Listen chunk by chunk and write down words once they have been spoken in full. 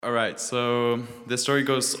All right, so this story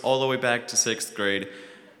goes all the way back to sixth grade.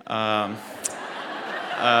 Um,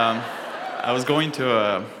 I was going to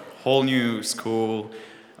a whole new school,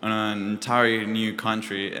 an entirely new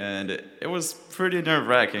country, and it was pretty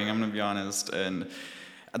nerve-wracking, I'm gonna be honest. And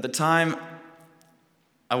at the time,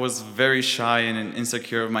 I was very shy and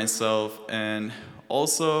insecure of myself, and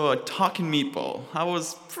also a talking meatball. I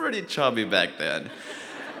was pretty chubby back then.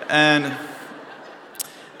 And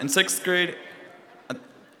in sixth grade,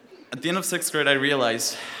 at the end of sixth grade, I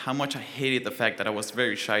realized how much I hated the fact that I was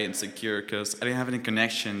very shy and insecure because I didn't have any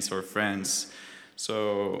connections or friends.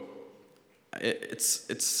 So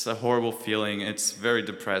it's a horrible feeling. It's very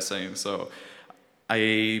depressing. So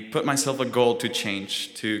I put myself a goal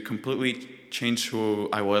to completely change who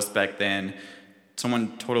I was back then,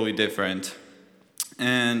 someone totally different.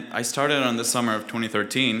 And I started on the summer of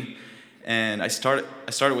 2013, and I started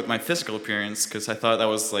with my physical appearance because I thought that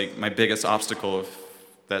was like my biggest obstacle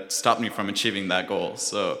that stopped me from achieving that goal.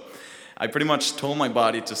 So I pretty much told my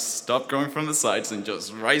body to stop growing from the sides and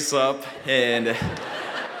just rise up, and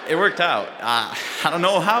it worked out. I don't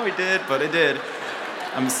know how it did, but it did.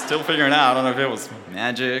 I'm still figuring out. I don't know if it was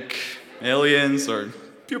magic, aliens, or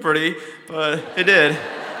puberty, but it did.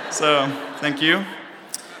 So thank you.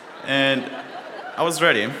 And I was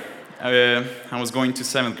ready. I was going to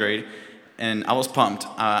seventh grade, and I was pumped.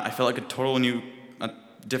 I felt like a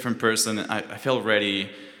different person. I felt ready.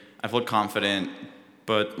 I felt confident.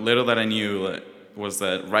 But little that I knew was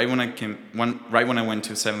that right when I went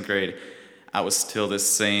to seventh grade, I was still the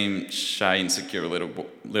same shy, insecure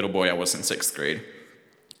little boy I was in sixth grade.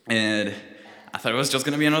 And I thought it was just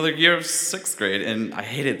gonna be another year of sixth grade, and I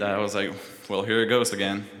hated that. I was like, well, here it goes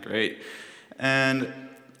again. Great. And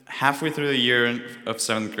halfway through the year of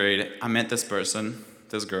seventh grade, I met this person,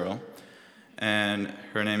 this girl, and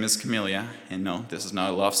her name is Camelia. And no, this is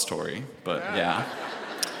not a love story, but yeah.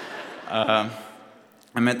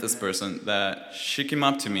 I met this person that she came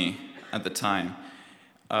up to me at the time.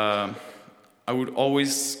 Um, I would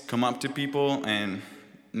always come up to people and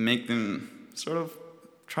make them sort of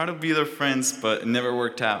try to be their friends, but it never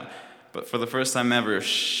worked out. But for the first time ever,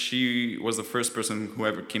 she was the first person who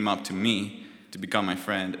ever came up to me to become my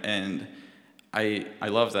friend, and I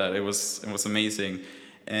loved that. It was amazing,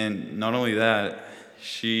 and not only that,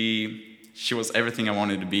 she was everything I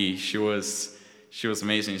wanted to be. She was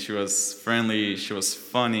amazing. She was friendly. She was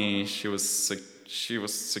funny. She was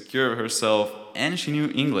secure of herself, and she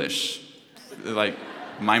knew English, like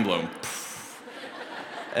mind blown.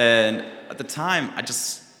 And at the time,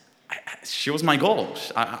 she was my goal.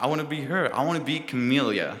 I want to be her. I want to be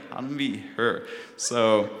Camelia. I want to be her.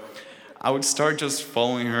 So I would start just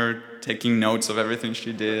following her, taking notes of everything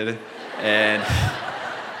she did, and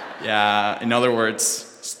yeah, in other words,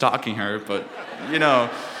 stalking her. But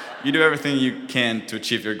you do everything you can to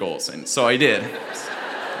achieve your goals, and so I did.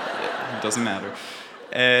 It doesn't matter.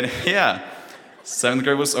 And yeah, seventh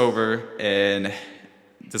grade was over, and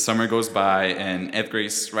the summer goes by, and eighth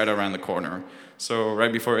grade's right around the corner. So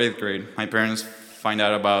right before eighth grade, my parents find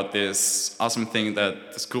out about this awesome thing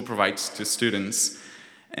that the school provides to students,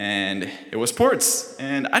 and it was sports.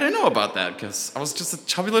 And I didn't know about that because I was just a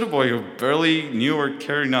chubby little boy who barely knew or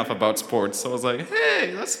cared enough about sports. So I was like,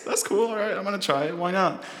 hey, that's cool. All right, I'm gonna try it. Why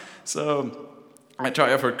not? So I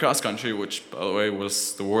tried out for cross country, which, by the way,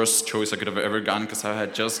 was the worst choice I could have ever gotten because I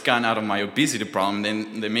had just gotten out of my obesity problem.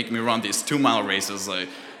 Then they make me run these 2-mile races. Like,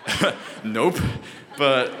 nope.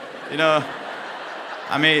 But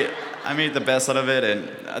I made the best out of it, and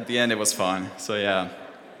at the end it was fun. So yeah.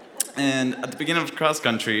 And at the beginning of cross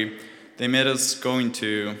country, they made us go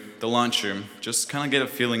into the lunchroom, just kind of get a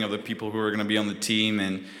feeling of the people who were going to be on the team,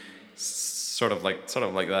 and sort of like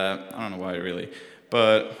that. I don't know why really,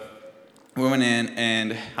 but we went in,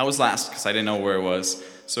 and I was last because I didn't know where it was.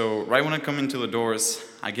 So right when I come into the doors,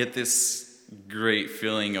 I get this great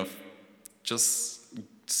feeling of just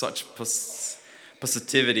such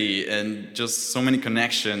positivity and just so many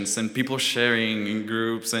connections and people sharing in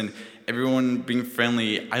groups and everyone being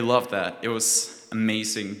friendly. I love that. It was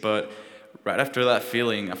amazing. But right after that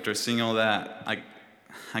feeling, after seeing all that,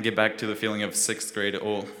 I get back to the feeling of sixth grade,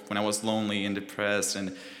 when I was lonely and depressed,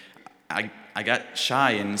 and I got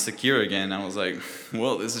shy and insecure again. I was like,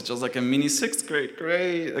 well, this is just like a mini sixth grade.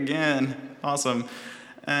 Great, again, awesome.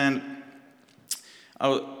 And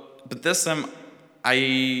but this time,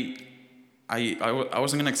 I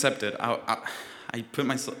wasn't gonna accept it. I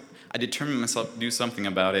determined myself to do something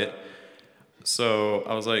about it. So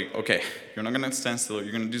I was like, okay, you're not gonna stand still.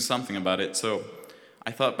 You're gonna do something about it. So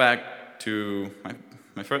I thought back to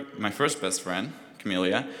my first best friend,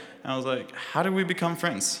 Camelia, And I was like, how did we become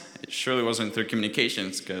friends? It surely wasn't through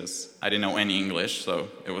communications because I didn't know any English, so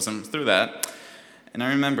it wasn't through that. And I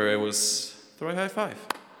remember it was through a high five,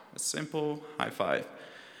 a simple high five.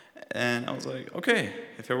 And I was like, okay,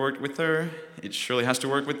 if it worked with her, it surely has to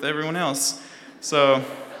work with everyone else. So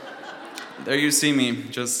there you see me,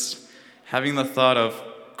 just having the thought of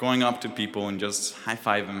going up to people and just high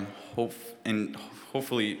five them, and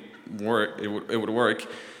hopefully it would work.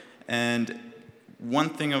 And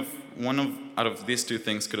out of these two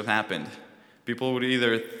things could have happened. People would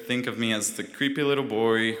either think of me as the creepy little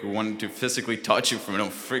boy who wanted to physically touch you for no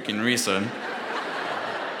freaking reason,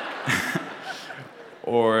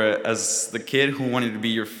 or as the kid who wanted to be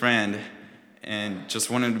your friend and just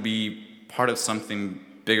wanted to be part of something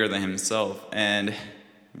bigger than himself. And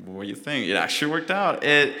what do you think? It actually worked out.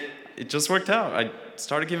 It just worked out. I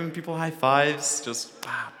started giving people high fives, just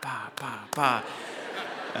pa, pa, pa, pa.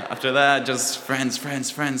 After that, just friends.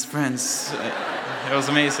 It was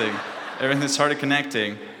amazing. Everything started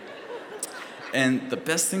connecting. And the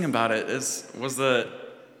best thing about it was that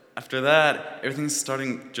after that, everything's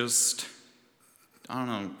starting just, I don't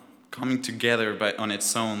know, coming together on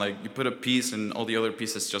its own. Like you put a piece and all the other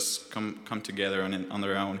pieces just come together on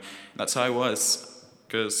their own. That's how I was.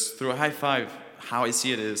 Because through a high five, how I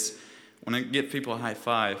see it is, when I give people a high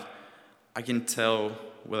five, I can tell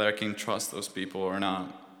whether I can trust those people or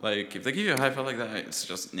not. Like, if they give you a high five like that, it's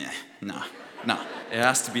just, nah. It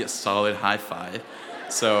has to be a solid high five.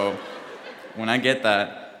 So, when I get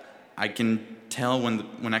that, I can tell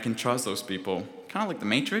when I can trust those people. Kind of like The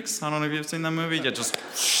Matrix. I don't know if you've seen that movie. You just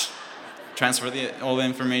transfer all the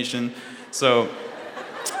information. So,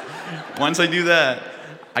 once I do that,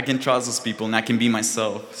 I can trust those people and I can be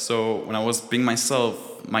myself. So, when I was being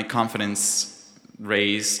myself, my confidence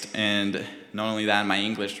raised, and not only that, my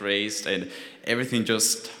English raised, and everything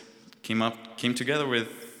just came together with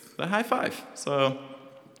the high five. So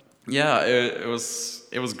yeah, it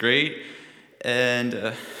was great,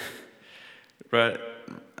 and right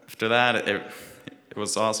after that, it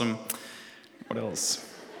was awesome. What else?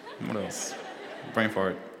 Brain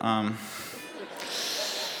fart.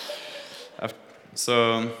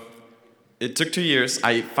 So it took 2 years.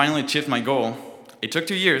 I finally achieved my goal. It took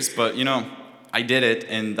 2 years, but I did it,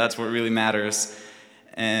 and that's what really matters.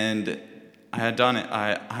 And I had done it.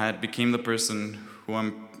 I had become the person who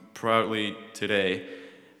I'm proudly today.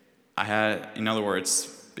 In other words,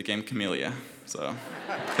 became Camellia. So,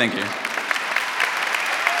 thank you.